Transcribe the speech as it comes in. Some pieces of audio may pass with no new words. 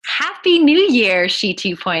Happy New Year, She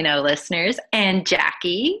 2.0 listeners, and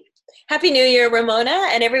Jackie. Happy New Year, Ramona,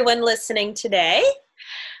 and everyone listening today.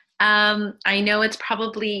 I know it's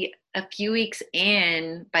probably a few weeks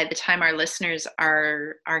in by the time our listeners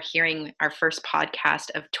are hearing our first podcast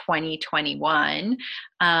of 2021.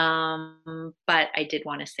 But I did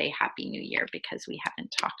want to say Happy New Year because we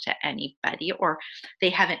haven't talked to anybody or they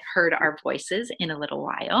haven't heard our voices in a little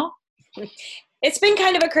while. It's been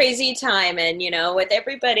kind of a crazy time, and with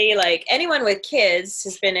everybody, like anyone with kids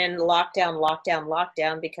has been in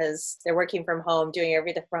lockdown because they're working from home, doing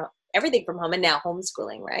everything from home, and now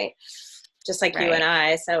homeschooling, right? Just like you and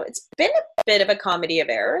I. So it's been a bit of a comedy of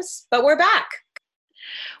errors, but we're back.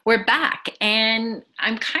 We're back, and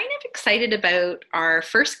I'm kind of excited about our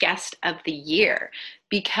first guest of the year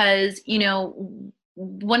because,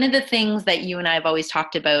 one of the things that you and I have always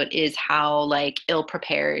talked about is how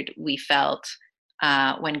ill-prepared we felt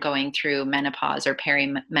when going through menopause or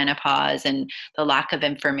perimenopause, and the lack of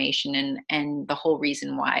information, and the whole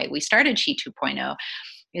reason why we started She 2.0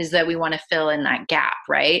 is that we want to fill in that gap,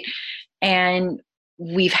 right? And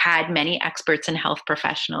we've had many experts and health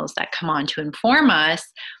professionals that come on to inform us,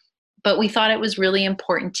 but we thought it was really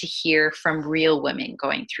important to hear from real women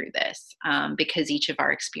going through this because each of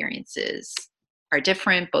our experiences are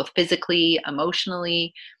different, both physically,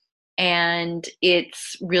 emotionally, and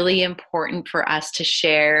it's really important for us to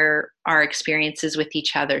share our experiences with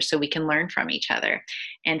each other so we can learn from each other.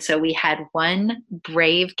 And so we had one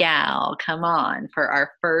brave gal come on for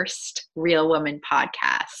our first Real Woman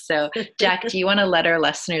podcast. So Jack, do you want to let our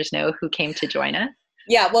listeners know who came to join us?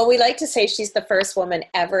 Yeah, well, we like to say she's the first woman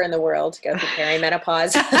ever in the world to go through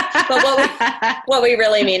perimenopause. But what we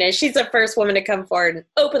really mean is she's the first woman to come forward and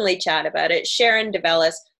openly chat about it. Sharon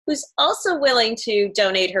DeVellis, who's also willing to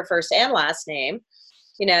donate her first and last name,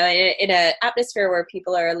 in an atmosphere where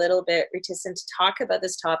people are a little bit reticent to talk about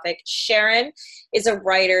this topic. Sharon is a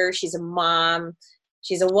writer. She's a mom.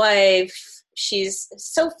 She's a wife. She's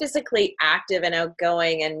so physically active and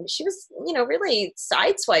outgoing, and she was, really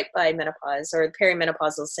sideswiped by menopause or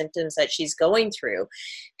perimenopausal symptoms that she's going through.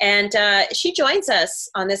 And she joins us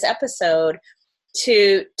on this episode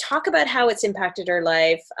to talk about how it's impacted her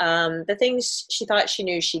life, the things she thought she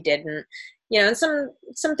knew she didn't, and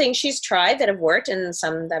some things she's tried that have worked and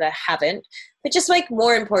some that haven't. But just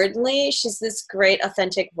more importantly, she's this great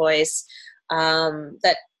authentic voice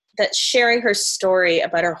that's sharing her story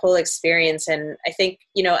about her whole experience. And I think,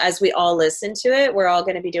 as we all listen to it, we're all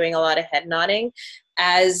going to be doing a lot of head nodding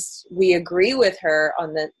as we agree with her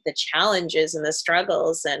on the challenges and the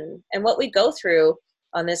struggles and what we go through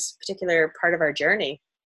on this particular part of our journey.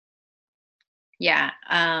 Yeah.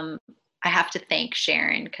 I have to thank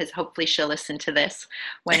Sharon because hopefully she'll listen to this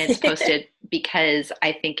when it's posted because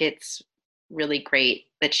I think it's really great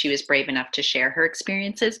that she was brave enough to share her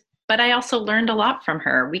experiences. But I also learned a lot from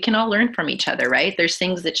her. We can all learn from each other, right? There's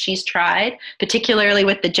things that she's tried, particularly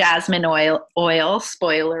with the jasmine oil,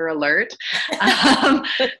 spoiler alert, that,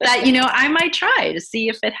 I might try to see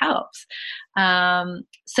if it helps.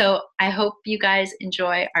 So I hope you guys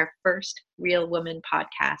enjoy our first Real Woman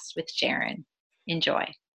podcast with Sharon. Enjoy.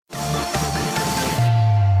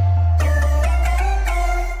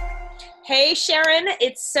 Hey, Sharon,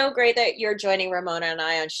 it's so great that you're joining Ramona and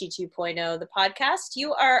I on She 2.0, the podcast.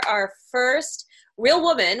 You are our first real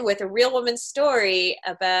woman with a real woman story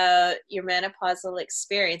about your menopausal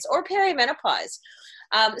experience or perimenopause.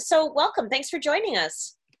 So welcome. Thanks for joining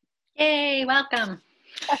us. Yay, welcome.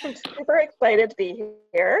 I'm super excited to be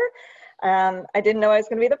here. I didn't know I was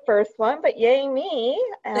going to be the first one, but yay me.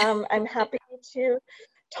 I'm happy to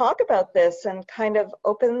talk about this and kind of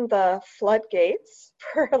open the floodgates,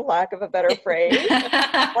 for lack of a better phrase,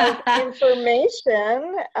 of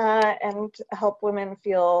information and help women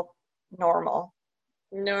feel normal.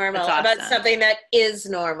 Normal. Awesome. About something that is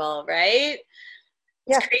normal, right?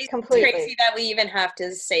 Yeah, completely. It's crazy that we even have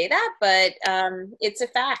to say that, but it's a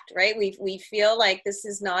fact, right? We feel like this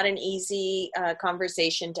is not an easy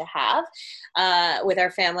conversation to have with our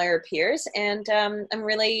family or peers, and I'm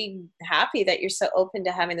really happy that you're so open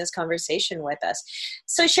to having this conversation with us.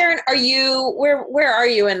 So, Sharon, where are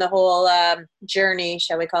you in the whole journey,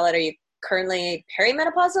 shall we call it? Are you currently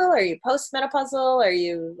perimenopausal? Are you postmenopausal? Are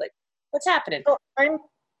you what's happening? So I'm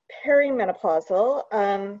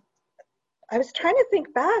perimenopausal. I was trying to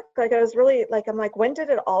think back, I was really I'm when did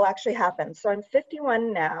it all actually happen? So I'm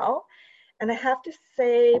 51 now, and I have to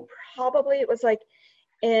say probably it was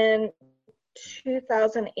in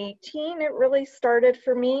 2018 it really started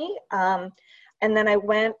for me. And then I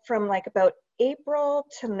went from about April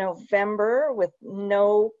to November with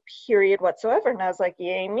no period whatsoever. And I was like,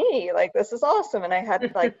 yay me, this is awesome. And I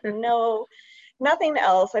had no nothing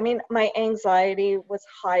else. I mean, my anxiety was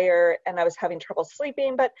higher and I was having trouble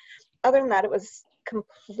sleeping, but other than that, it was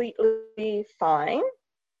completely fine.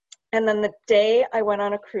 And then the day I went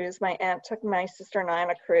on a cruise, my aunt took my sister and I on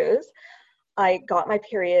a cruise. I got my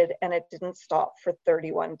period and it didn't stop for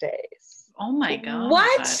 31 days. Oh my God.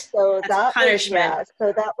 What? So That's that punishment. was, yeah,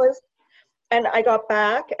 so that was, and I got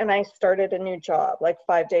back and I started a new job like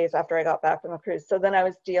 5 days after I got back from the cruise. So then I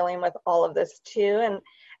was dealing with all of this too.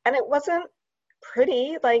 And it wasn't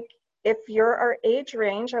pretty. Like, if you're our age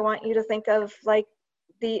range, I want you to think of like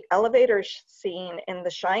the elevator scene in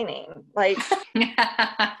The Shining, like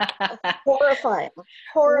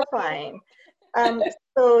horrifying.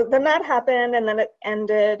 So then that happened and then it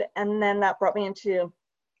ended, and then that brought me into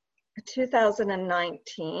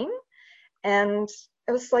 2019, and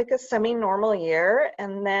it was like a semi-normal year.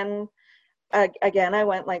 And then again, I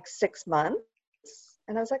went like 6 months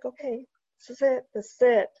and I was like, okay, this is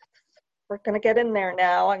it. We're going to get in there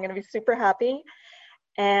now. I'm going to be super happy.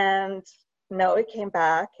 And no, it came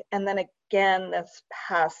back. And then again this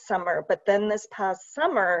past summer. But then this past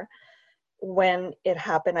summer, when it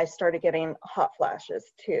happened, I started getting hot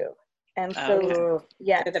flashes too. And so,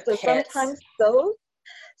 yeah, so sometimes those,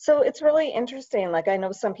 so it's really interesting. Like, I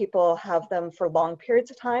know some people have them for long periods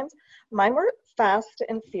of time. Mine were fast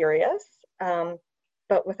and furious,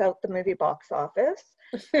 but without the movie box office.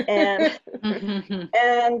 And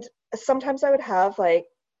and sometimes I would have like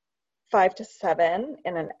 5 to 7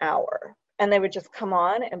 in an hour, and they would just come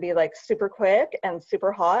on and be like super quick and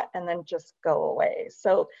super hot and then just go away.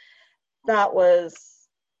 So that was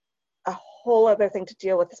a whole other thing to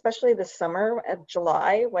deal with, especially this summer of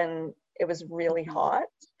July when it was really hot.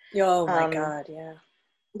 Oh my God, yeah.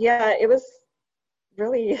 Yeah, it was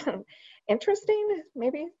really interesting,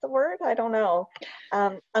 maybe the word, I don't know.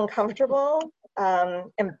 Uncomfortable,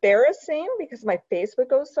 embarrassing because my face would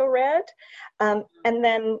go so red. And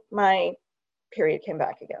then my period came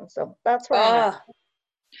back again. So that's where I'm at.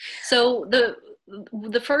 So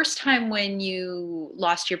the first time when you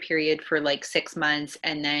lost your period for like 6 months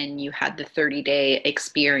and then you had the 30-day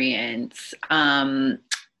experience,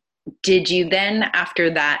 did you then after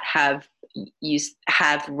that have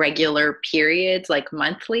regular periods like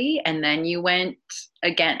monthly, and then you went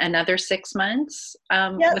again another 6 months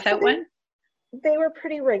without one? They were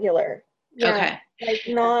pretty regular. Yeah. Okay. Like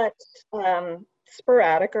not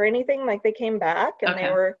sporadic or anything. Like they came back and they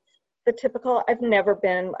were the typical. I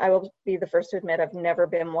will be the first to admit, I've never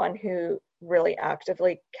been one who really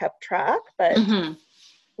actively kept track, but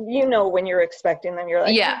you know, when you're expecting them, you're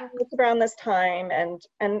like, oh, it's around this time, and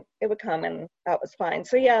it would come, and that was fine.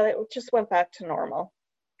 So yeah, it just went back to normal.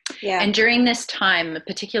 Yeah. And during this time,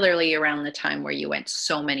 particularly around the time where you went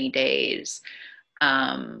so many days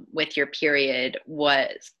with your period,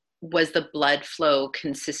 was the blood flow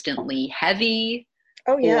consistently heavy?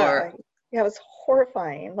 Oh yeah. Yeah, it was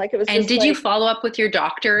horrifying. Like, it was. And did you follow up with your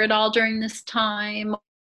doctor at all during this time?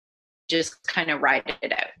 Just kind of ride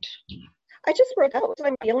it out? I just wrote out,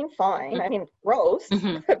 I'm feeling fine. I mean, gross,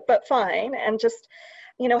 but fine. And just,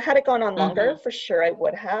 you know, had it gone on longer, for sure I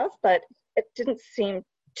would have, but it didn't seem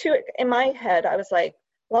to, in my head, I was like,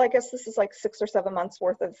 well, I guess this is like 6 or 7 months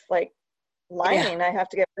worth of like lining I have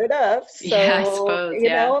to get rid of. So, I suppose, you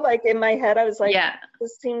know, like in my head, I was like,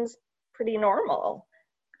 this seems pretty normal.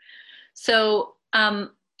 So,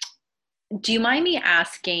 do you mind me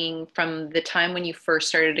asking, from the time when you first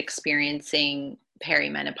started experiencing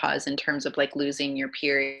perimenopause in terms of like losing your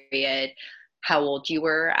period, how old you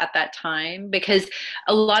were at that time? Because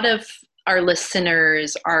a lot of our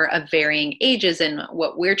listeners are of varying ages, and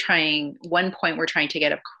one point we're trying to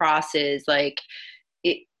get across is like,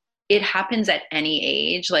 it happens at any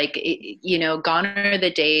age. Like, you know, gone are the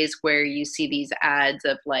days where you see these ads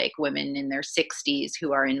of like women in their 60s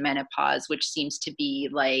who are in menopause, which seems to be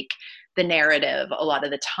like the narrative a lot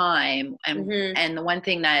of the time. And the one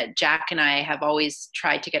thing that Jack and I have always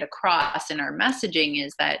tried to get across in our messaging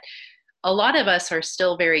is that a lot of us are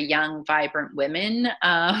still very young, vibrant women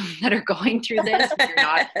that are going through this. You're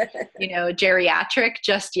not, you know, geriatric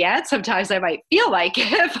just yet. Sometimes I might feel like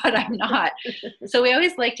it, but I'm not. So we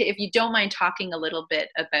always like to, if you don't mind talking a little bit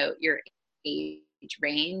about your age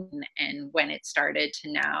range and when it started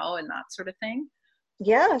to now and that sort of thing.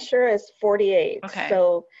 Yeah, sure. It's 48. Okay.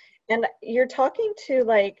 So, and you're talking to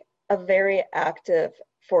like a very active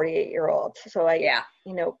 48-year-old. So I,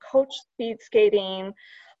 you know, coach speed skating.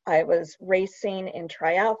 I was racing in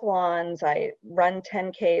triathlons. I run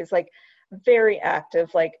 10Ks, like very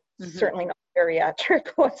active, like certainly not geriatric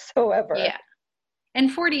whatsoever. Yeah.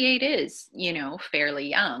 And 48 is, fairly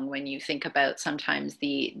young when you think about sometimes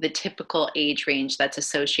the typical age range that's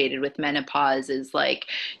associated with menopause is like,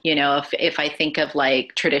 if I think of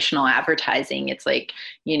like traditional advertising, it's like,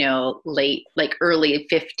 late, like early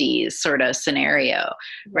 50s sort of scenario,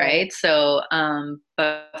 right? So,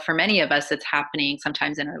 but for many of us, it's happening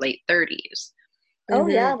sometimes in our late 30s. Oh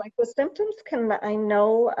yeah, like the symptoms I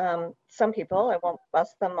know some people, I won't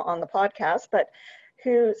bust them on the podcast, but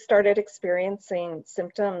who started experiencing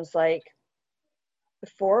symptoms like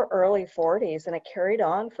before early 40s, and it carried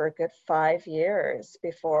on for a good 5 years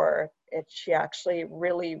before she actually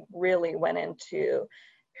really, really went into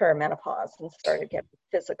perimenopause and started getting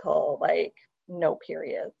physical, like no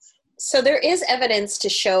periods. So there is evidence to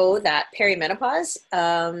show that perimenopause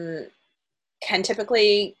can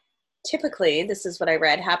typically, this is what I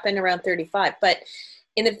read, happen around 35. But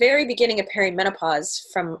in the very beginning of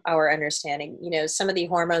perimenopause, from our understanding, some of the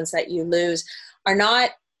hormones that you lose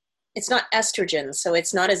it's not estrogen, so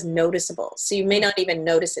it's not as noticeable. So you may not even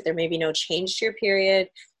notice it. There may be no change to your period.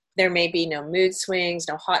 There may be no mood swings,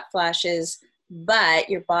 no hot flashes, but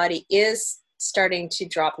your body is starting to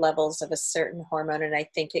drop levels of a certain hormone, and I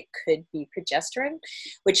think it could be progesterone,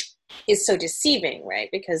 which is so deceiving, right?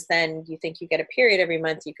 Because then you think you get a period every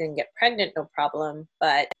month, you can get pregnant, no problem.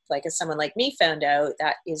 But like if someone like me found out,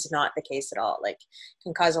 that is not the case at all. Like,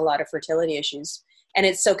 can cause a lot of fertility issues. And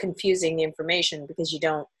it's so confusing, the information, because you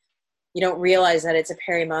don't realize that it's a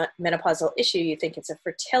perimenopausal issue. You think it's a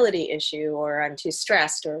fertility issue, or I'm too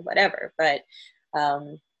stressed, or whatever. But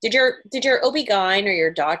did your OB-GYN or your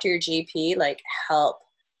doctor, your GP, like help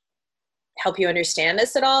you understand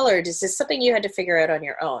this at all? Or is this something you had to figure out on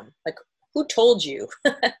your own? Like, who told you?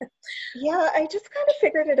 Yeah, I just kind of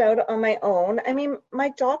figured it out on my own. I mean, my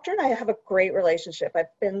doctor and I have a great relationship. I've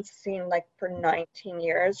been seeing like for 19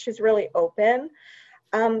 years. She's really open.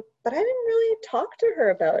 But I didn't really talk to her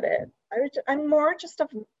about it. I'm more just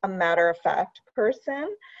a matter-of-fact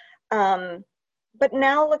person. But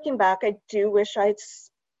now looking back, I do wish I'd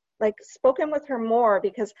spoken with her more,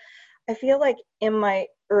 because I feel like in my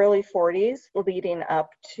early 40s leading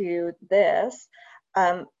up to this,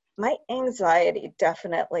 my anxiety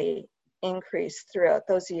definitely increased throughout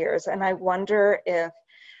those years. And I wonder if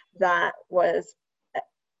that was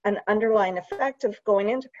an underlying effect of going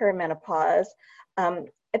into perimenopause,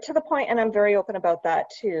 to the point, and I'm very open about that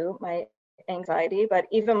too, my anxiety, but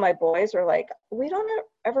even my boys are like, we don't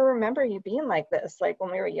ever remember you being like this, like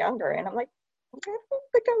when we were younger. And I'm like, I don't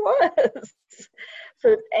think I was.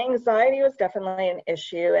 So anxiety was definitely an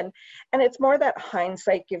issue. And it's more that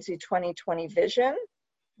hindsight gives you 20/20 vision,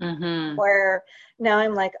 where now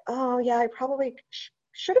I'm like, oh yeah, I probably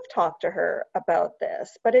should have talked to her about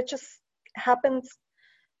this, but it just happens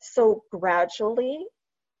so gradually.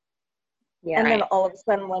 Yeah. And then all of a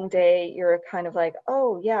sudden one day you're kind of like,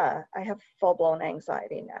 oh yeah, I have full-blown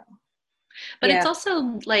anxiety now. But it's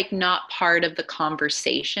also like not part of the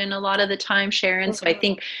conversation a lot of the time, Sharon. So I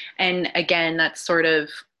think, and again, that's sort of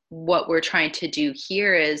what we're trying to do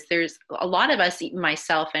here is there's a lot of us,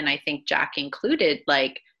 myself, and I think Jack included,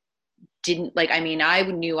 like, I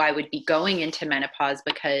knew I would be going into menopause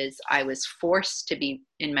because I was forced to be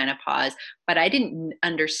in menopause, but I didn't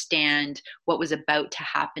understand what was about to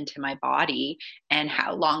happen to my body and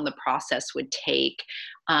how long the process would take.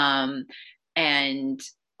 And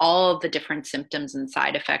all of the different symptoms and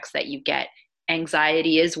side effects that you get.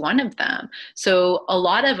 Anxiety is one of them. So a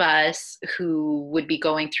lot of us who would be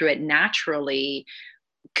going through it naturally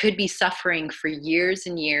could be suffering for years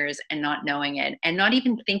and years and not knowing it, and not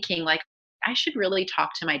even thinking like, I should really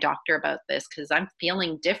talk to my doctor about this because I'm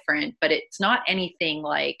feeling different, but it's not anything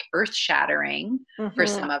like earth shattering for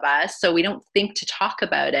some of us. So we don't think to talk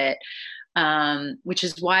about it, which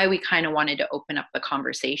is why we kind of wanted to open up the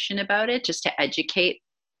conversation about it, just to educate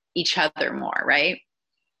each other more, right?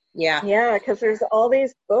 Yeah. Yeah, because there's all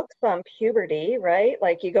these books on puberty, right?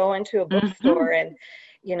 Like you go into a bookstore and,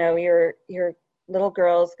 your little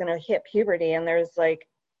girl's going to hit puberty and there's like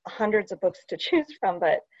hundreds of books to choose from,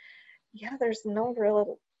 but yeah, there's no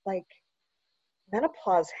real like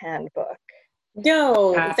menopause handbook.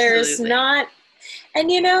 No, Absolutely. There's not.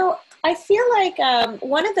 And I feel like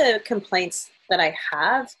one of the complaints that I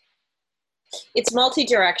have, it's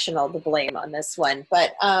multi-directional, the blame on this one,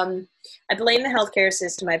 but I blame the healthcare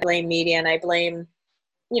system, I blame media, and I blame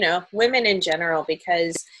women in general,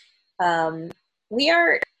 because we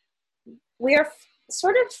are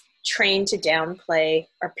sort of trained to downplay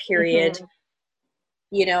our period,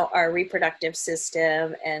 our reproductive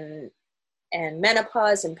system, and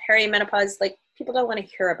menopause and perimenopause. Like, people don't want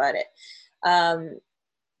to hear about it.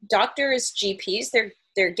 Doctors, GPs,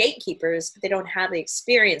 they're gatekeepers, but they don't have the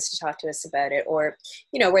experience to talk to us about it, or,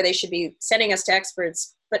 you know, where they should be sending us to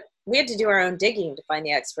experts, but we had to do our own digging to find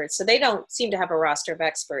the experts. So they don't seem to have a roster of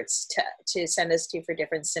experts to send us to for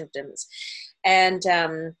different symptoms. And,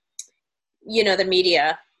 you know, the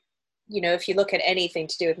media, you know, if you look at anything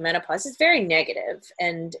to do with menopause, it's very negative.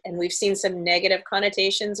 And we've seen some negative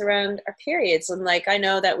connotations around our periods. And like, I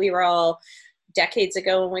know that we were all decades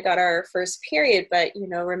ago when we got our first period, but, you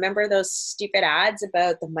know, remember those stupid ads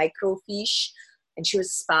about the microfiche, and she was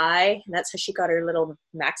a spy, and that's how she got her little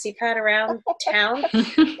maxi pad around town.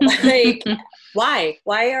 Like,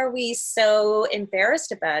 why are we so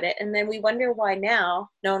embarrassed about it? And then we wonder why now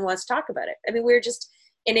no one wants to talk about it. I mean, we're just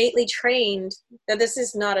innately trained that this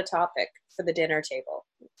is not a topic for the dinner table.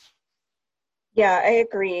 Yeah, I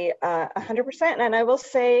agree 100%. And I will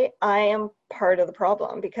say I am part of the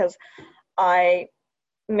problem, because I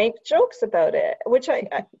make jokes about it, which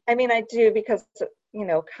I mean, I do because, you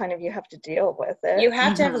know, kind of you have to deal with it. You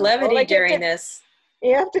have to have levity during this.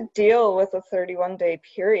 You have to deal with a 31-day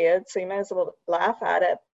period, so you might as well laugh at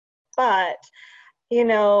it. But, you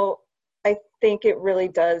know, I think it really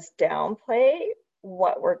does downplay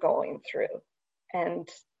what we're going through, and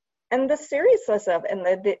the seriousness of, and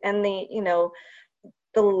the you know,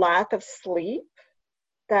 the lack of sleep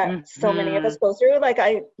that so many of us go through. Like,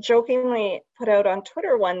 I jokingly put out on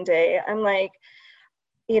Twitter one day, I'm like,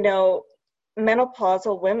 you know,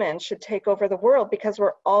 menopausal women should take over the world because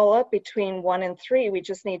we're all up between 1 and 3. We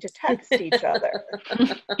just need to text each other.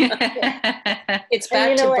 It's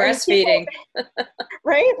back to breastfeeding. People,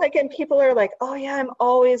 right? Like, and people are like, oh yeah, I'm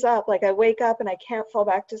always up. Like, I wake up and I can't fall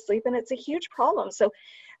back to sleep. And it's a huge problem. So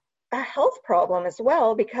a health problem as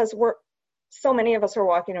well, because so many of us are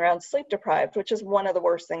walking around sleep deprived, which is one of the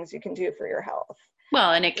worst things you can do for your health.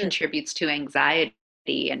 Well, and it contributes to anxiety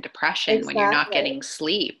and depression when you're not getting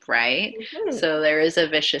sleep, right? So there is a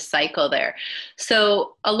vicious cycle there.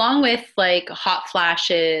 So along with like hot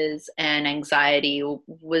flashes and anxiety,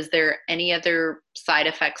 was there any other side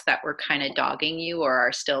effects that were kind of dogging you or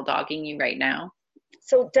are still dogging you right now?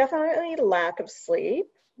 So definitely lack of sleep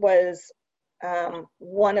was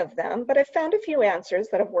one of them, but I found a few answers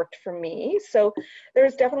that have worked for me. So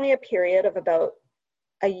there's definitely a period of about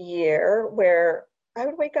a year where I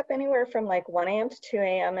would wake up anywhere from like 1 a.m. to 2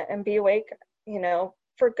 a.m. and be awake, you know,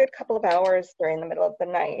 for a good couple of hours during the middle of the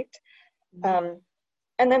night. And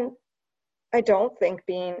then I don't think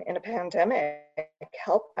being in a pandemic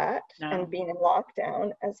helped that, and being in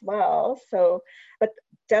lockdown as well. So, but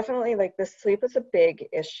definitely like the sleep is a big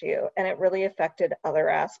issue, and it really affected other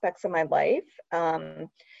aspects of my life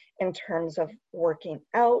in terms of working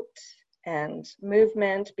out and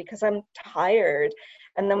movement, because I'm tired.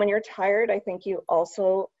 And then when you're tired, I think you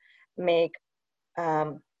also make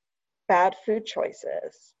bad food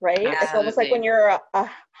choices, right? Absolutely. It's almost like when you're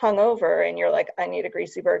hungover and you're like, I need a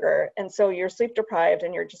greasy burger. And so you're sleep deprived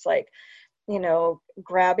and you're just like, you know,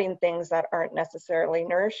 grabbing things that aren't necessarily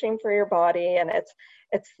nourishing for your body. And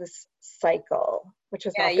it's this cycle, which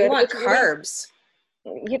is not good. You want carbs.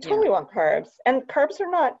 You totally want carbs. And carbs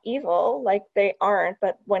are not evil, like they aren't,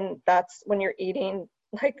 but when you're eating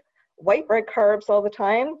like white bread carbs all the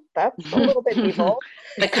time, that's a little bit evil.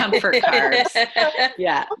 The comfort carbs.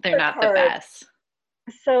 Yeah, they're not the best.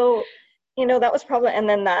 So, you know, that was probably, and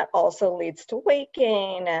then that also leads to weight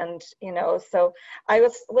gain. And, you know, so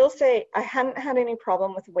will say I hadn't had any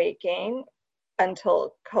problem with weight gain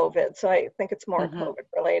until COVID. So I think it's more COVID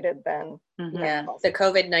related than. Yeah, the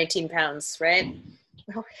COVID 19 pounds, right?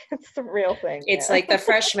 No, it's the real thing. It's like the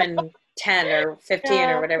freshman 10 or 15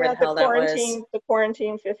 or whatever the hell that was. The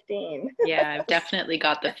quarantine 15. Yeah, I've definitely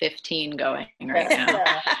got the 15 going right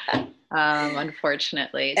now,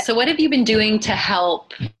 unfortunately. So what have you been doing to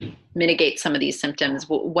help mitigate some of these symptoms?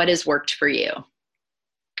 What has worked for you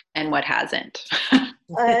and what hasn't?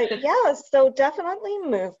 Yeah, so definitely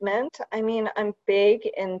movement. I mean, I'm big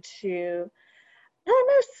into not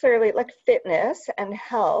necessarily like fitness and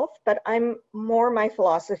health, but my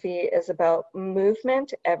philosophy is about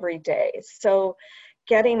movement every day. So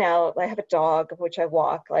getting out, I have a dog, which I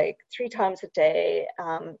walk like 3 times a day.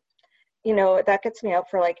 You know, that gets me out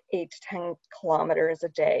for like 8 to 10 kilometers a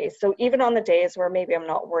day. So even on the days where maybe I'm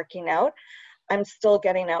not working out, I'm still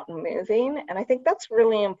getting out and moving. And I think that's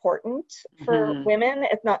really important for women.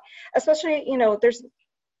 It's not, especially, you know,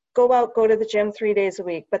 go to the gym 3 days a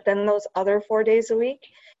week, but then those other 4 days a week,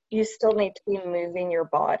 you still need to be moving your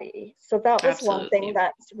body. So that was one thing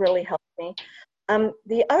that's really helped me.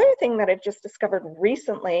 The other thing that I've just discovered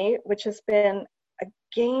recently, which has been a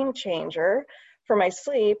game changer for my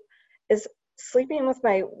sleep, is sleeping with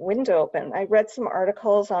my window open. I read some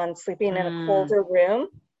articles on sleeping in a colder room.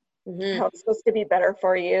 Mm-hmm. how it's supposed to be better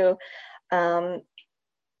for you.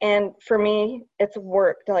 And for me, it's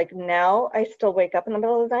worked. Like now I still wake up in the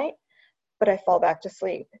middle of the night, but I fall back to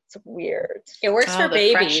sleep. It's weird. It works for the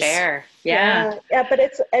babies. fresh air. Yeah. Yeah, but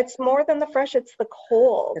it's more than the fresh, it's the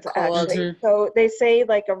cold, The cold. actually. So they say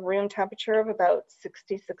like a room temperature of about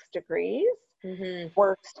 66 degrees Mm-hmm.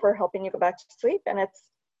 works for helping you go back to sleep, and it's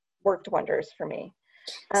worked wonders for me.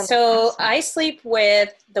 So awesome. I sleep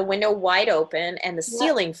with the window wide open and the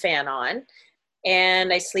ceiling fan on,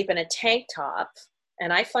 and I sleep in a tank top,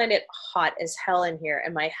 and I find it hot as hell in here.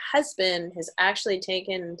 And my husband has actually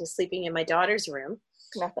taken to sleeping in my daughter's room.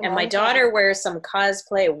 Nothing And wrong my with that. daughter wears some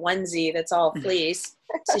cosplay onesie that's all fleece.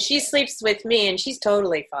 So she sleeps with me and she's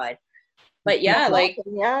totally fine. But yeah, That's like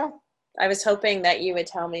awesome. Yeah. I was hoping that you would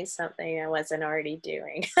tell me something I wasn't already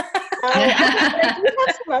doing. I do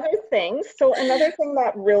have some other things. So another thing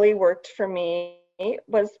that really worked for me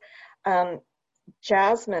was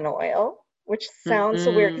jasmine oil, which sounds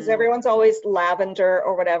so weird because everyone's always lavender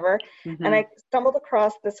or whatever. Mm-hmm. And I stumbled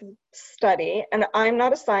across this study, and I'm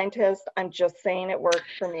not a scientist. I'm just saying it worked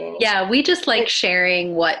for me. Yeah, we just like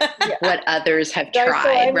sharing what others have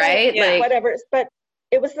tried, I'm right? Like, whatever. But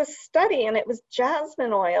it was this study, and it was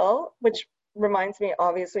jasmine oil, which reminds me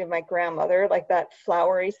obviously of my grandmother, like that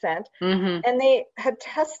flowery scent. Mm-hmm. And they had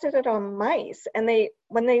tested it on mice, and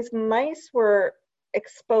when these mice were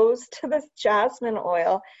exposed to this jasmine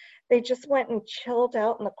oil, they just went and chilled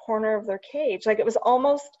out in the corner of their cage. Like it was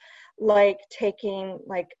almost like taking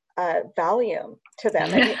like Valium to them.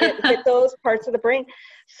 It hit those parts of the brain.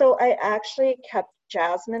 So I actually kept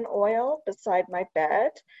jasmine oil beside my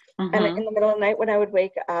bed. Mm-hmm. And in the middle of the night when I would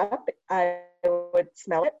wake up, I would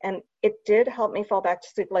smell it. And it did help me fall back to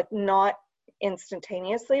sleep, like not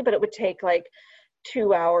instantaneously, but it would take like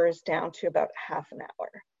 2 hours down to about half an hour.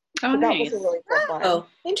 Oh, so nice. That was a really good one. Oh,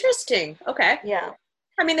 interesting. Okay. Yeah.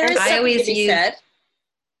 I mean, there is something to be said.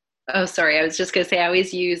 Oh, sorry. I was just going to say, I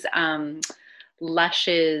always use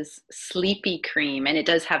Lush's Sleepy Cream, and it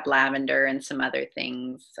does have lavender and some other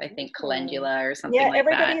things. I think calendula or something like that. Yeah,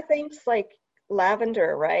 everybody thinks like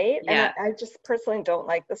lavender, right? Yeah. And I just personally don't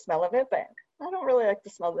like the smell of it, but I don't really like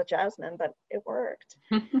the smell of the jasmine, but it worked.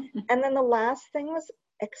 And then the last thing was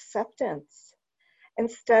acceptance.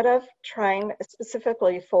 Instead of trying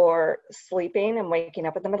specifically for sleeping and waking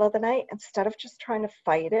up in the middle of the night, instead of just trying to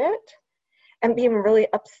fight it and being really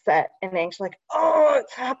upset and anxious, like, oh,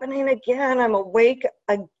 it's happening again, I'm awake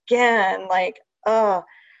again, like, I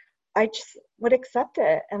just would accept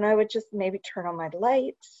it. And I would just maybe turn on my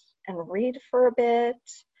light and read for a bit,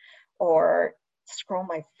 or scroll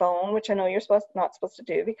my phone, which I know you're not supposed to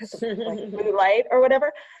do because of like blue light or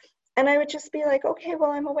whatever. And I would just be like, okay,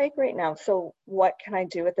 well, I'm awake right now. So what can I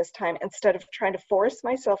do at this time, instead of trying to force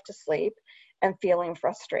myself to sleep and feeling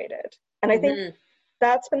frustrated? And I think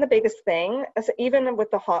that's been the biggest thing, as even with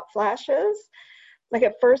the hot flashes. Like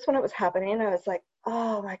at first when it was happening, I was like,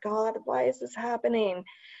 oh my God, why is this happening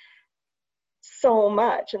so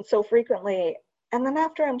much and so frequently? And then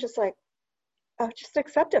after, I'm just like, oh, just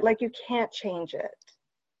accept it. Like you can't change it.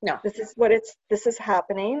 No. This is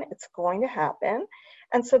happening. It's going to happen.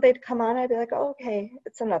 And so they'd come on, I'd be like, oh, okay,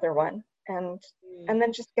 it's another one. And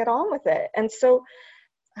then just get on with it. And so,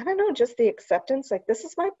 I don't know, just the acceptance, like this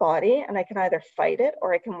is my body and I can either fight it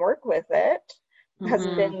or I can work with it, has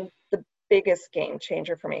been the biggest game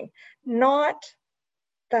changer for me. Not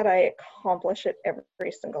that I accomplish it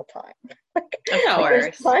every single time. Of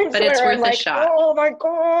course, but it's worth a shot. Oh my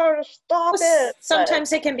gosh, stop it.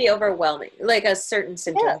 Sometimes it can be overwhelming. Like a certain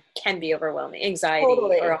symptom can be overwhelming. Anxiety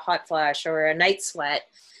or a hot flash or a night sweat.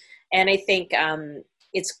 And I think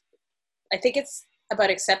it's about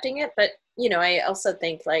accepting it. But, you know, I also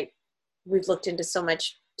think like we've looked into so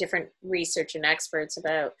much different research and experts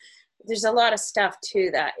about, there's a lot of stuff too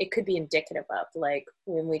that it could be indicative of. Like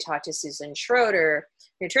when we talked to Susan Schroeder,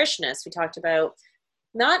 nutritionist, we talked about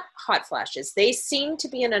not hot flashes. They seem to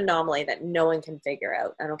be an anomaly that no one can figure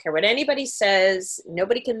out. I don't care what anybody says.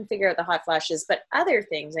 Nobody can figure out the hot flashes, but other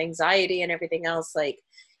things, anxiety and everything else, like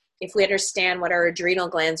if we understand what our adrenal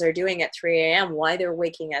glands are doing at 3 a.m., why they're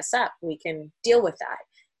waking us up, we can deal with that.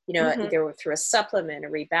 You know, either through a supplement or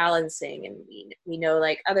rebalancing. And we know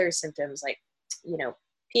like other symptoms like, you know,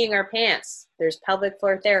 peeing our pants, there's pelvic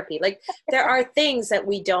floor therapy. Like there are things that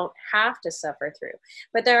we don't have to suffer through,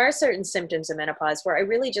 but there are certain symptoms of menopause where I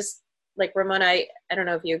really just, like Ramona, I don't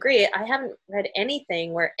know if you agree, I haven't read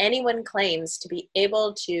anything where anyone claims to be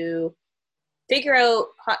able to figure out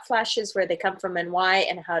hot flashes, where they come from and why,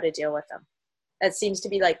 and how to deal with them. That seems to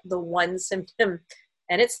be like the one symptom,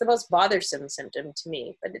 and it's the most bothersome symptom to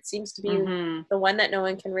me, but it seems to be the one that no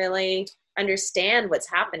one can really understand what's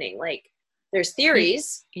happening. Like, There's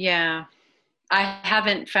theories. Yeah. I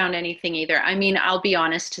haven't found anything either. I mean, I'll be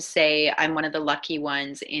honest to say I'm one of the lucky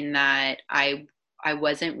ones in that I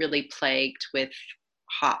wasn't really plagued with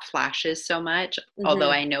hot flashes so much, although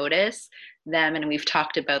Mm-hmm. I notice them, and we've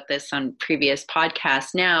talked about this on previous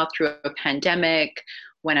podcasts now, through a pandemic,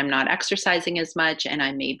 when I'm not exercising as much and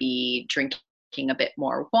I may be drinking a bit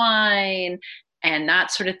more wine and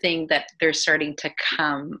that sort of thing, that they're starting to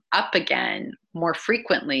come up again more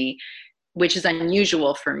frequently, which is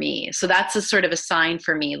unusual for me. So that's a sort of a sign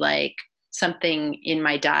for me, like something in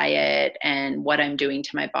my diet and what I'm doing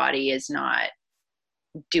to my body is not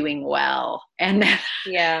doing well, and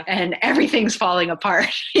Yeah. and everything's falling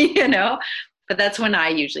apart, you know. But that's when I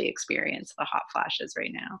usually experience the hot flashes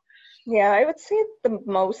right now. Yeah, I would say the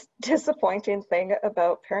most disappointing thing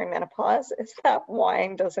about perimenopause is that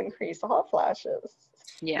wine does increase hot flashes.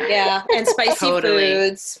 Yeah. Yeah. And spicy Totally.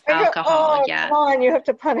 foods. I go, Alcohol, oh, yeah. come on, you have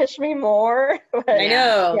to punish me more. But I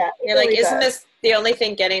know. yeah, it You're like, really isn't does. this the only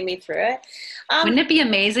thing getting me through it? Wouldn't it be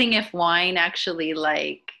amazing if wine actually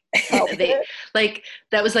Helps they it. like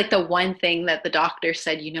that was like the one thing that the doctor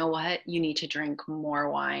said, you know what, you need to drink more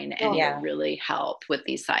wine and Oh, it'll really help with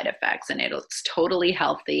these side effects, and it's totally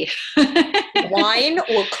healthy. Wine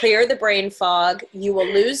will clear the brain fog. You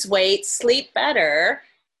will lose weight, sleep better.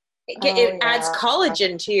 It adds yeah.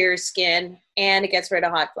 collagen to your skin, and it gets rid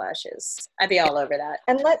of hot flashes. I'd be all over that.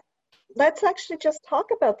 And let's actually just talk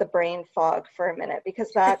about the brain fog for a minute,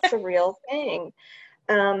 because that's a real thing.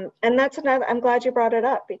 And that's another, I'm glad you brought it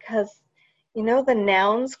up, because, you know, the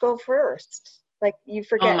nouns go first. Like you Oh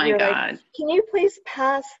forget, my you're like, God. can you please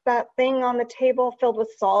pass that thing on the table filled with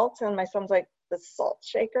salt? And my son's like, the salt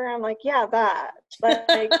shaker? I'm like, yeah, that.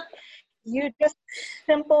 Like you just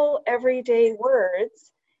simple everyday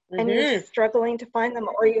words and you're Mm-hmm. struggling to find them,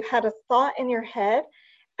 or you had a thought in your head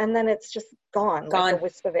and then it's just gone like a Gone.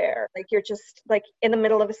 wisp of air. Like you're just like in the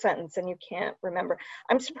middle of a sentence and you can't remember.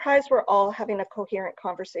 I'm surprised we're all having a coherent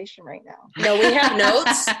conversation right now. No, we have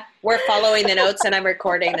notes. We're following the notes, and I'm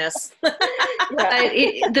recording this.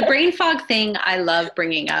 Yeah. The brain fog thing I love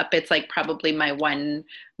bringing up. It's like probably my one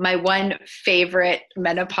favorite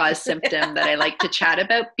menopause symptom that I like to chat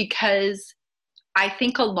about, because I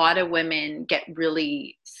think a lot of women get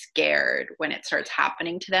really scared when it starts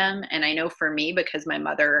happening to them. And I know for me, because my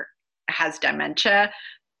mother has dementia,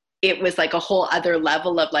 it was like a whole other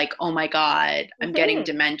level of like, oh my God, I'm getting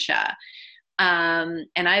dementia. And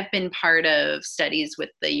I've been part of studies with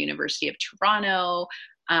the University of Toronto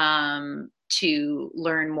to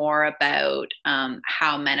learn more about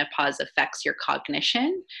how menopause affects your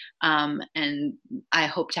cognition. And I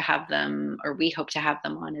hope to have them, or we hope to have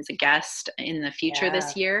them on as a guest in the future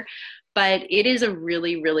this year. But it is a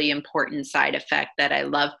really, really important side effect that I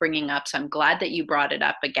love bringing up. So I'm glad that you brought it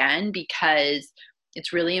up again, because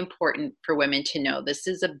it's really important for women to know this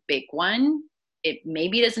is a big one. It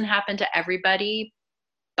maybe doesn't happen to everybody,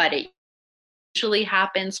 but it usually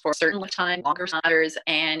happens for a certain time, longer than others,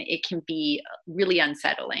 and it can be really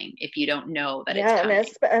unsettling if you don't know that it's coming.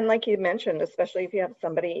 And like you mentioned, especially if you have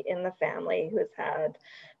somebody in the family who's had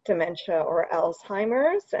dementia or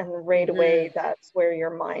Alzheimer's, and right away that's where your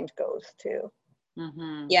mind goes to.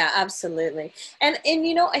 Mm-hmm. Yeah, absolutely. And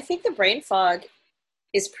you know, I think the brain fog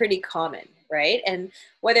is pretty common, right? And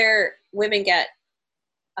whether women get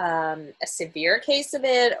a severe case of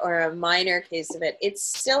it or a minor case of it, it's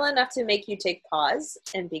still enough to make you take pause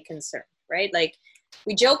and be concerned, right? Like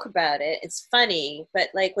we joke about it, it's funny, but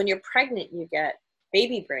like when you're pregnant, you get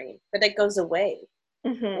baby brain, but that goes away.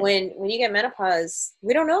 Mm-hmm. When you get menopause,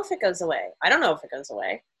 we don't know if it goes away. I don't know if it goes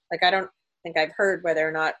away. Like I don't think I've heard whether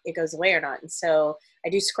or not it goes away or not. And so I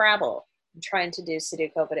do Scrabble. I'm trying to do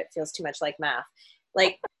Sudoku, but it feels too much like math.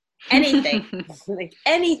 Like anything, like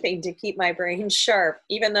anything to keep my brain sharp,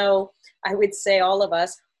 even though I would say all of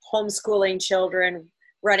us homeschooling children,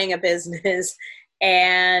 running a business,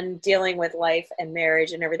 and dealing with life and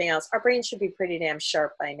marriage and everything else, our brain should be pretty damn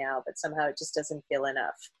sharp by now, but somehow it just doesn't feel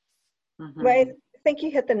enough. Mm-hmm. Right. I think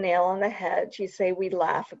you hit the nail on the head. You say we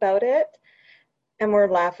laugh about it, and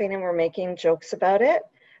we're laughing and we're making jokes about it,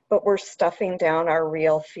 but we're stuffing down our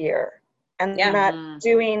real fear, and not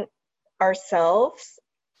doing ourselves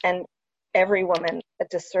and every woman a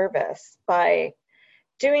disservice by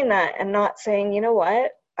doing that and not saying, you know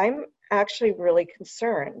what, I'm actually really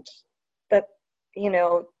concerned that, you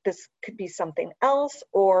know, this could be something else,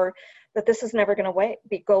 or that this is never going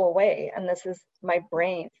to go away, and this is my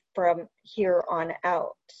brain from here on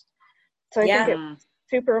out. So I think it's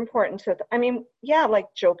super important to, like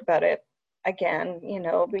joke about it again, you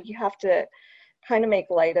know, but you have to kind of make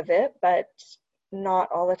light of it, but not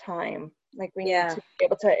all the time. Like we need to be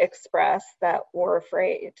able to express that we're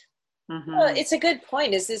afraid. Well, it's a good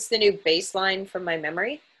point. Is this the new baseline from my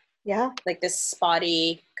memory? Yeah. Like this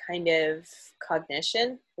spotty kind of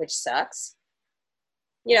cognition, which sucks.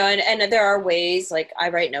 And there are ways, like I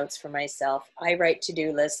write notes for myself. I write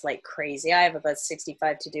to-do lists like crazy. I have about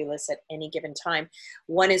 65 to-do lists at any given time.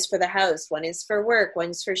 One is for the house, one is for work,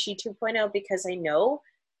 one's for She 2.0, because I know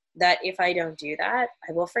that if I don't do that,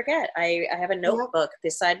 I will forget. I have a notebook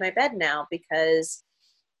beside my bed now because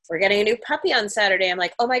we're getting a new puppy on Saturday. I'm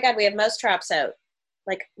like, oh my God, we have mouse traps out.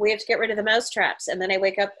 Like, we have to get rid of the mouse traps. And then I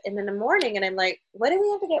wake up in the morning and I'm like, what do we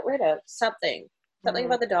have to get rid of? Something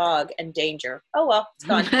about the dog and danger. Oh, well, it's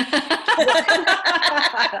gone.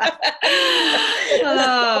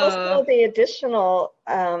 Also, the additional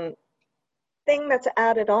thing that's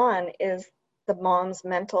added on is the mom's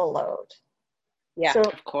mental load. Yeah, so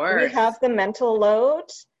of course. We have the mental load,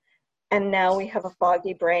 and now we have a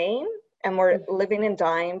foggy brain, and we're living and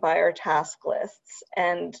dying by our task lists,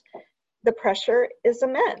 and the pressure is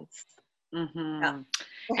immense. Mm-hmm. Yeah.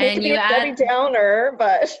 And you add Debbie Downer,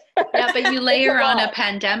 but yeah, but you layer on a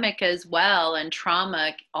pandemic as well, and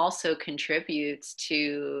trauma also contributes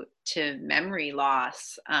to memory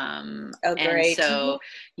loss. And so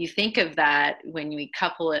you think of that when we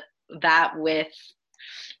couple that with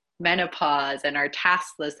menopause and our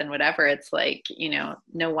task list and whatever, it's like,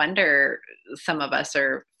 no wonder some of us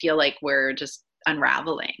feel like we're just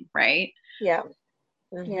unraveling, right? Yeah.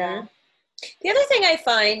 Mm-hmm. Yeah. The other thing I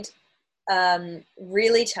find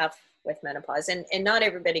really tough with menopause, and not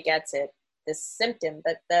everybody gets it, this symptom,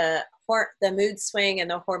 but the mood swing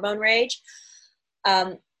and the hormone rage,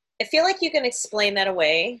 I feel like you can explain that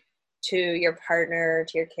away to your partner,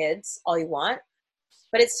 to your kids, all you want,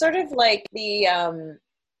 but it's sort of like the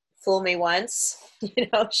fool me once,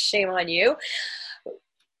 shame on you.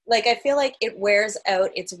 Like, I feel like it wears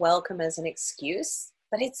out its welcome as an excuse,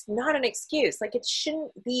 but it's not an excuse. Like, it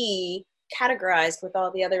shouldn't be categorized with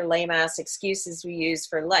all the other lame-ass excuses we use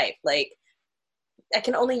for life. Like, I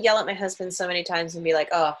can only yell at my husband so many times and be like,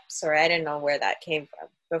 oh, sorry, I didn't know where that came from,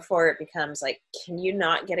 before it becomes like, can you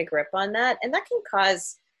not get a grip on that? And that can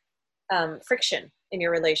cause friction in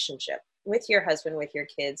your relationship with your husband, with your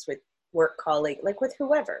kids, with work colleague, like with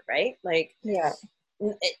whoever, right? Like, yeah,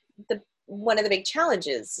 one of the big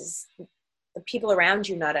challenges is the people around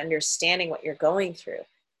you not understanding what you're going through.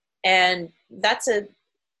 And that's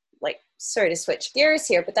sorry to switch gears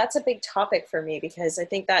here, but that's a big topic for me, because I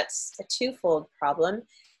think that's a twofold problem.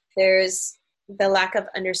 There's the lack of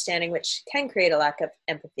understanding, which can create a lack of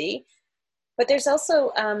empathy, but there's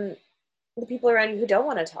also the people around you who don't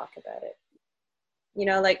want to talk about it,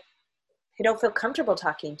 like, who don't feel comfortable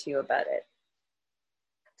talking to you about it.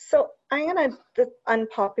 So I'm going to,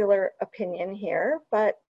 unpopular opinion here,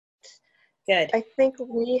 but good. I think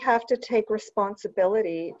we have to take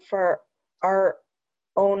responsibility for our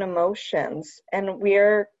own emotions, and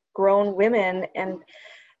we're grown women, and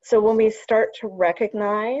so when we start to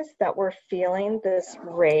recognize that we're feeling this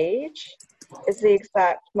rage is the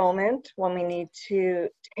exact moment when we need to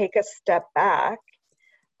take a step back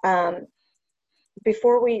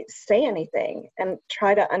before we say anything and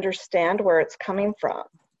try to understand where it's coming from.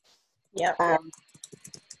 Yeah.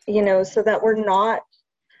 So that we're not,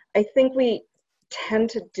 I think we tend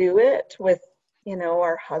to do it with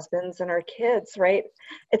our husbands and our kids, right?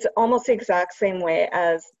 It's almost the exact same way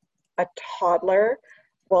as a toddler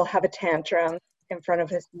will have a tantrum in front of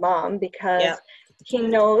his mom because he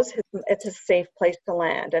knows it's a safe place to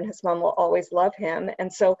land, and his mom will always love him.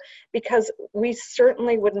 And so, because we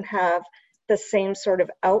certainly wouldn't have the same sort of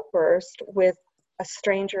outburst with a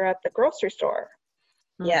stranger at the grocery store.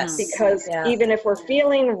 Yes. Because even if we're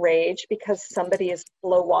feeling rage because somebody is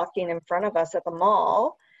slow walking in front of us at the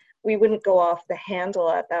mall, we wouldn't go off the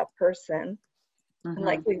handle at that person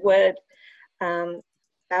like we would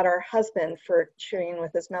at our husband for chewing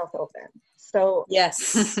with his mouth open. So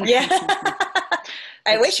yes. Yeah.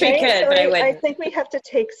 I wish we could, so but I wouldn't. I think we have to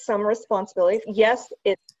take some responsibility. Yes,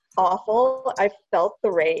 it's awful. I felt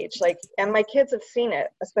the rage, and my kids have seen it,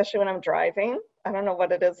 especially when I'm driving. I don't know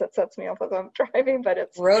what it is that sets me off as I'm driving, but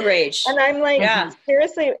it's road rage. And I'm like,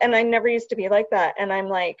 seriously, and I never used to be like that. And I'm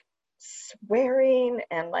like swearing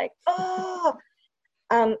and like, oh,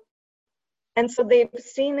 and so they've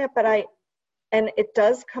seen it, and it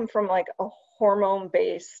does come from like a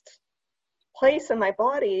hormone-based place in my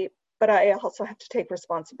body, but I also have to take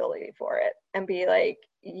responsibility for it and be like,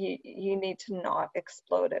 you need to not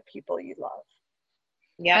explode at people you love.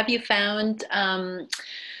 Yeah. Have you found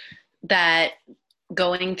that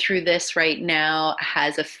going through this right now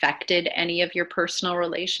has affected any of your personal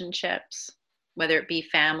relationships, whether it be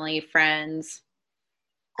family, friends?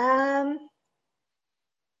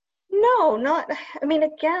 No, not, I mean,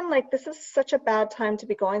 again, like this is such a bad time to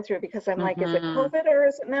be going through because I'm like, is it Mm-hmm. COVID or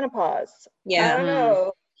is it menopause? I Yeah. don't Mm-hmm.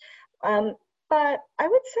 know. Um, but I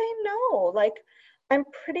would say no. Like, I'm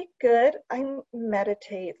pretty good. I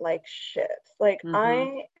meditate like shit. Like, Mm-hmm.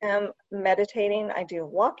 I am meditating. I do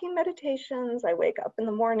walking meditations. I wake up in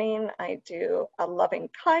the morning. I do a loving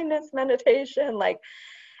kindness meditation. Like,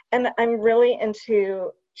 and I'm really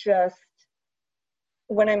into just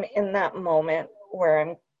when I'm in that moment where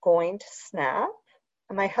I'm going to snap.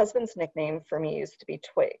 My husband's nickname for me used to be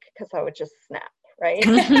Twig because I would just snap, right?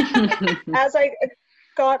 As I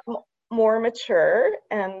got more mature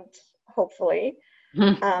and hopefully,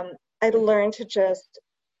 I learned to just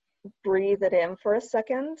breathe it in for a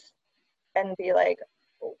second and be like,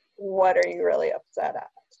 what are you really upset at?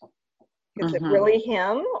 Is it Mm-hmm. really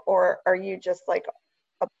him, or are you just like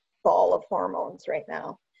a ball of hormones right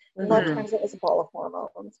now? A lot of Hmm. times it was a ball of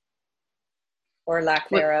hormones Or lack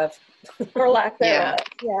What, thereof. or lack yeah. thereof.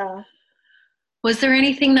 Yeah. Was there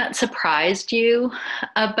anything that surprised you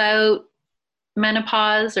about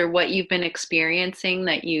menopause or what you've been experiencing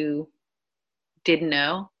that you didn't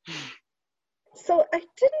know? So I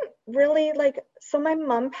didn't really like, so my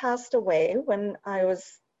mom passed away when I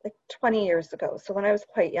was like 20 years ago. So when I was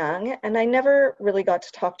quite young, and I never really got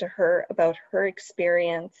to talk to her about her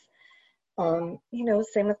experience.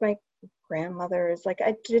 Same with my grandmothers. Like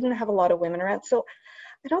I didn't have a lot of women around. So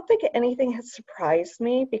I don't think anything has surprised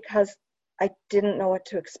me because I didn't know what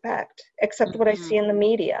to expect, except what I Mm-hmm. see in the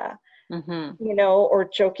media, Mm-hmm. or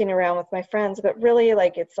joking around with my friends. But really,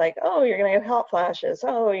 like, it's like, oh, you're going to have hot flashes.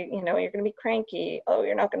 Oh, you're going to be cranky. Oh,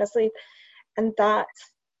 you're not going to sleep. And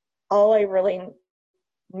that's all I really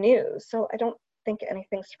knew. So I don't think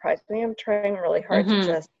anything surprised me. I'm trying really hard to Mm-hmm.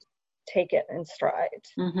 just take it in stride.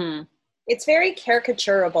 Mm-hmm. It's very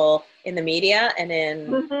caricaturable in the media and in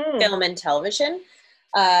Mm-hmm. film and television.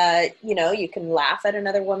 You can laugh at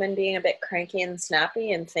another woman being a bit cranky and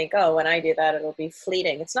snappy and think, oh, when I do that, it'll be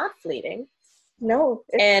fleeting. It's not fleeting. No,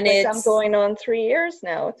 it's And like I'm it's, going on 3 years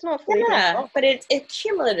now. It's not fleeting at yeah, all. but it's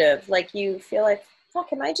cumulative. Like you feel like,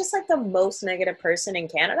 fuck, am I just like the most negative person in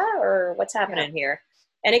Canada or what's Yeah. happening here?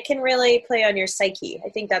 And it can really play on your psyche. I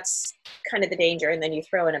think that's kind of the danger. And then you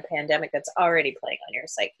throw in a pandemic that's already playing on your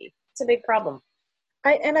psyche. It's a big problem.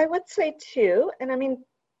 I would say too, and I mean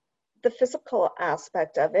the physical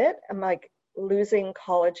aspect of it, I'm like losing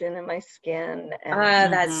collagen in my skin and Ah,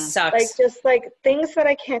 that Mm-hmm. like sucks. just like things that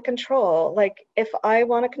I can't control. Like if I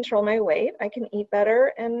want to control my weight, I can eat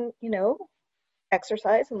better and,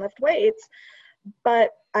 exercise and lift weights, but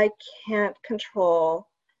I can't control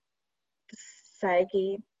the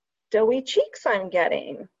saggy, doughy cheeks I'm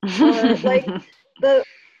getting, or like the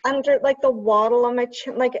under like the waddle on my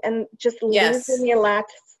chin, like, and just losing Yes. the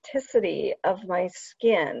elasticity of my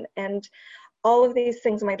skin and all of these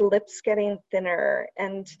things, my lips getting thinner,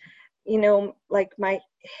 and like my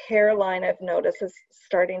hairline I've noticed is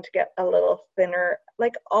starting to get a little thinner,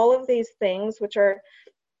 like all of these things which are,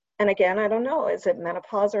 and again, I don't know, is it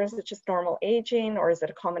menopause or is it just normal aging or is it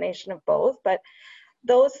a combination of both? But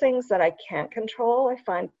those things that I can't control, I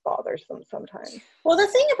find bothersome sometimes. Well, the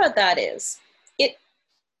thing about that is, it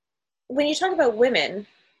when you talk about women,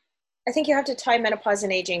 I think you have to tie menopause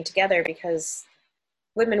and aging together because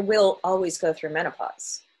women will always go through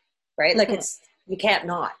menopause, right? Like Mm-hmm. you can't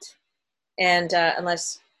not, and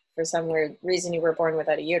unless for some weird reason you were born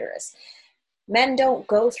without a uterus. Men don't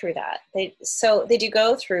go through that. They do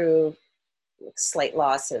go through slight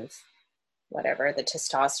loss of whatever, the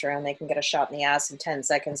testosterone. They can get a shot in the ass and 10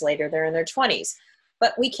 seconds later they're in their 20s.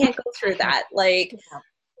 But we can't go through that. Like Yeah.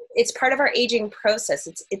 it's part of our aging process.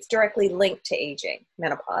 It's directly linked to aging,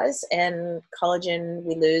 menopause, and collagen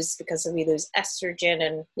we lose because we lose estrogen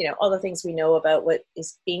and all the things we know about what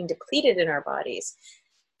is being depleted in our bodies.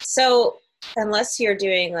 So unless you're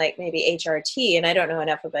doing like maybe HRT, and I don't know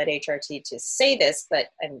enough about HRT to say this, but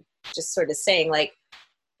I'm just sort of saying like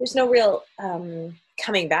there's no real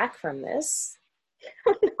coming back from this.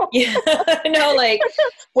 Yeah, no, like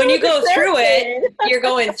when So you go through it, depressing. you're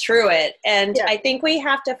going through it. And Yeah. I think we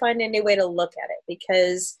have to find a new way to look at it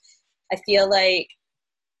because I feel like,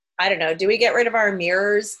 I don't know, do we get rid of our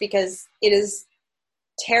mirrors? Because it is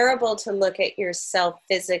terrible to look at yourself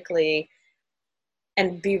physically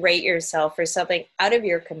and berate yourself for something out of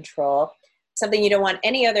your control, something you don't want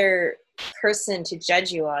any other person to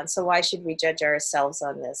judge you on. So why should we judge ourselves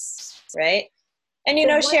on this, right? And The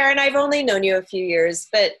one, Sharon, I've only known you a few years,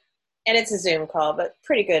 and it's a Zoom call, but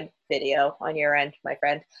pretty good video on your end, my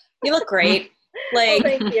friend. You look great. oh, Like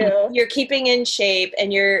thank you. you're keeping in shape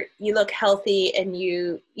and you look healthy and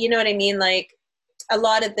you know what I mean? Like a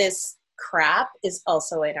lot of this crap is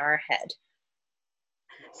also in our head.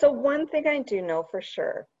 So one thing I do know for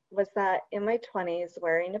sure was that in my 20s,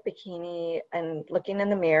 wearing a bikini and looking in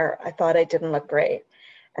the mirror, I thought I didn't look great.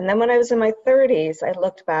 And then when I was in my 30s, I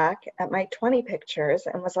looked back at my 20 pictures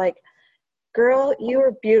and was like, girl, you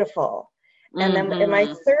were beautiful. And then in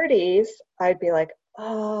my 30s, I'd be like,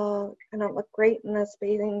 oh, I don't look great in this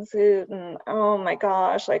bathing suit. And oh my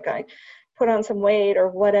gosh, like I put on some weight or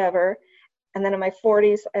whatever. And then in my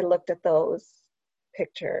 40s, I looked at those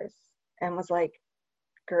pictures and was like,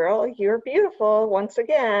 girl, you're beautiful once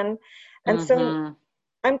again. And so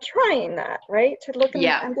I'm trying that, right? To look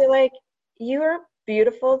and be like, you're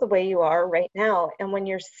beautiful the way you are right now. And when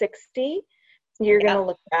you're 60, you're going to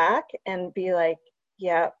look back and be like,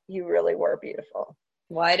 yeah, you really were beautiful.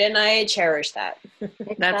 Why didn't I cherish that?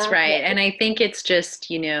 Exactly. That's right. And I think it's just,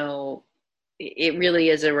 you know, it really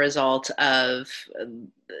is a result of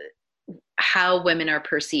how women are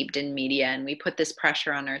perceived in media, and we put this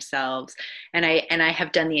pressure on ourselves. And I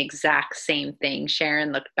have done the exact same thing.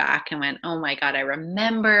 Sharon looked back and went, oh my God, I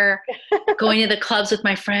remember going to the clubs with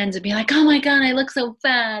my friends and being like, oh my God, I look so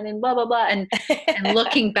fat and blah, blah, blah. And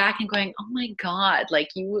looking back and going, oh my God, like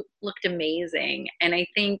you looked amazing. And I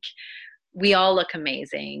think we all look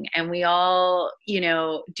amazing, and we all, you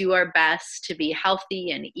know, do our best to be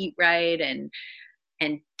healthy and eat right and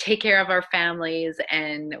take care of our families.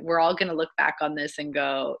 And we're all going to look back on this and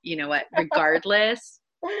go, you know what, regardless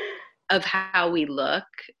of how we look,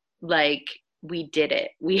 like we did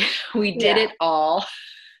it. We did it all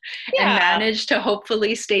and managed to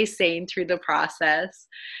hopefully stay sane through the process.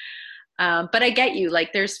 But I get you,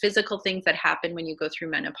 like there's physical things that happen when you go through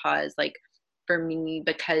menopause. Like for me,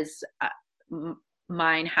 because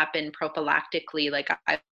mine happened prophylactically, like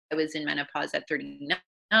I was in menopause at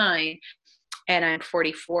 39 and I'm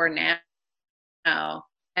 44 now.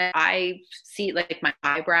 And I see like my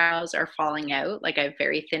eyebrows are falling out. Like I have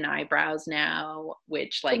very thin eyebrows now,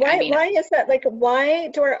 which like, why is that? Like, why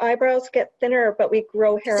do our eyebrows get thinner, but we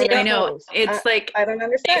grow hair on our I know. toes? It's like, I don't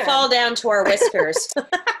understand. They fall down to our whiskers.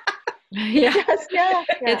 Yes,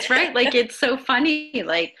 it's right. Like, it's so funny.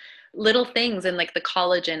 Like, little things, and like the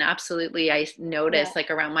collagen, absolutely. I notice like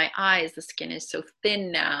around my eyes, the skin is so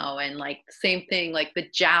thin now, and like same thing, like the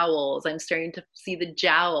jowls, I'm starting to see the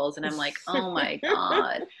jowls, and I'm like, oh my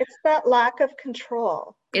God. It's that lack of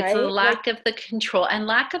control. It's right? a lack of the control and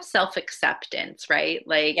lack of self-acceptance, right?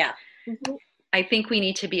 Like, I think we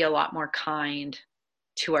need to be a lot more kind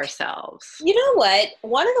to ourselves. You know what?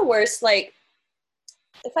 One of the worst, like,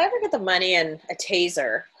 if I ever get the money and a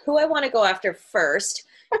taser, who I want to go after first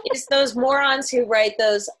is those morons who write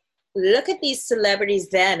those, look at these celebrities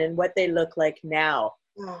then and what they look like now.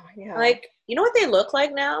 Oh, yeah. Like, you know what they look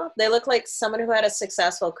like now? They look like someone who had a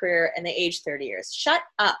successful career and they aged 30 years. Shut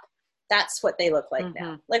up. That's what they look like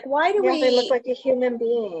now. Like, why do we... they look like a human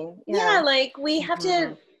being. Yeah, like, we have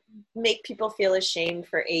to make people feel ashamed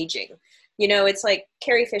for aging. You know, it's like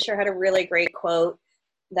Carrie Fisher had a really great quote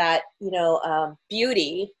that, you know,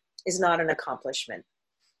 beauty is not an accomplishment.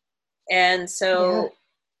 And so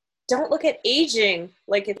don't look at aging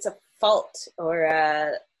like it's a fault or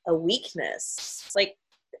a weakness. It's like,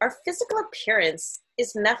 our physical appearance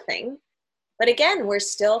is nothing. But again, we're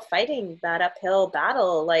still fighting that uphill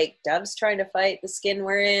battle, like Dove's trying to fight the skin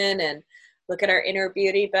we're in and look at our inner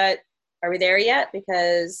beauty. But are we there yet?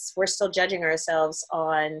 Because we're still judging ourselves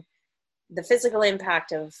on the physical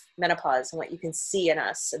impact of menopause and what you can see in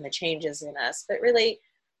us and the changes in us. But really,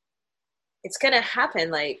 it's going to happen.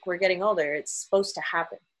 Like, we're getting older. It's supposed to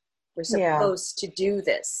happen. We're supposed to do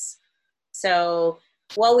this. So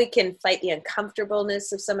while we can fight the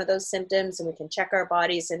uncomfortableness of some of those symptoms and we can check our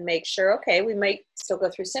bodies and make sure, okay, we might still go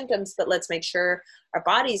through symptoms, but let's make sure our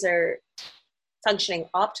bodies are functioning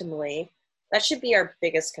optimally. That should be our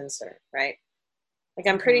biggest concern, right? Like,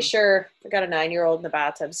 I'm pretty sure I got a 9-year-old in the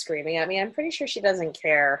bathtub screaming at me. I'm pretty sure she doesn't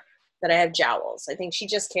care that I have jowls. I think she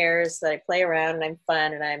just cares that I play around and I'm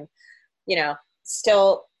fun and I'm, you know,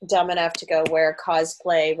 still dumb enough to go wear a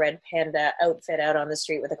cosplay Red Panda outfit out on the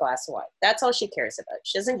street with a glass of wine. That's all she cares about.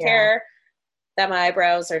 She doesn't care that my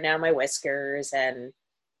eyebrows are now my whiskers and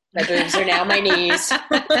my boobs are now my knees.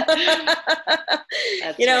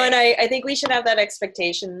 You know, and I think we should have that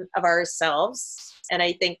expectation of ourselves. And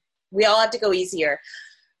I think we all have to go easier.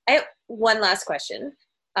 I have one last question.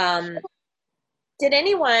 Did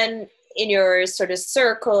anyone in your sort of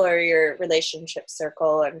circle or your relationship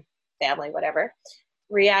circle and family, whatever,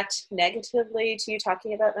 react negatively to you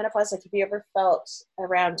talking about menopause? Like, have you ever felt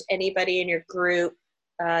around anybody in your group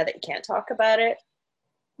that you can't talk about it?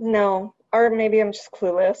 No, or maybe I'm just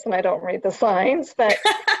clueless and I don't read the signs, but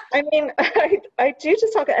I mean, I do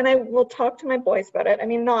just talk, and I will talk to my boys about it. I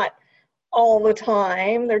mean, not all the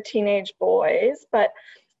time, they're teenage boys, but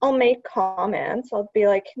I'll make comments. I'll be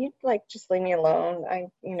like, can you like just leave me alone?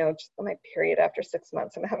 Just on my period after 6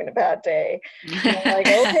 months, I'm having a bad day. And I'm like,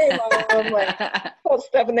 okay, Mom, like all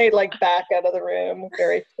stuff, and they like back out of the room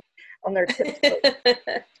very on their tiptoes.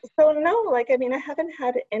 So no, like, I mean, I haven't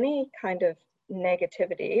had any kind of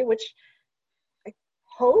negativity, which I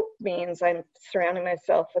hope means I'm surrounding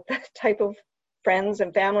myself with the type of friends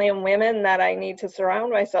and family and women that I need to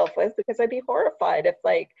surround myself with, because I'd be horrified if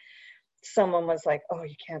like someone was like, oh,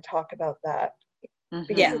 you can't talk about that.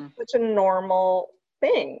 Because it's such a normal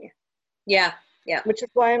thing. Yeah. Which is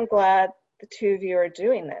why I'm glad the two of you are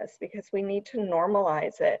doing this, because we need to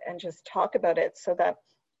normalize it and just talk about it so that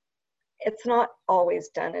it's not always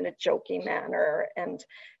done in a jokey manner and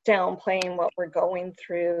downplaying what we're going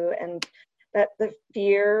through, and that the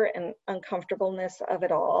fear and uncomfortableness of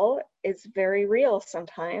it all is very real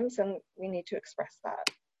sometimes, and we need to express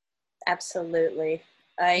that. Absolutely.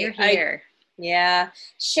 You're here. Yeah.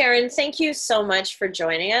 Sharon, thank you so much for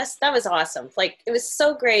joining us. That was awesome. Like, it was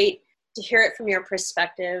so great to hear it from your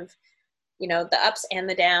perspective, the ups and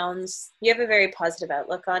the downs. You have a very positive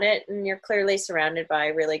outlook on it, and you're clearly surrounded by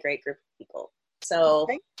a really great group of people. So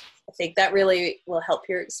I think that really will help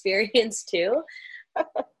your experience too.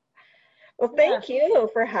 Well, thank you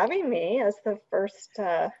for having me as the first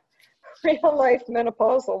real life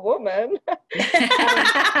menopausal woman.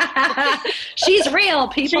 She's real,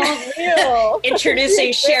 people. She's real.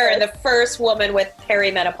 Introducing Sharon, the first woman with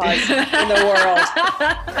perimenopause in the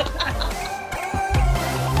world.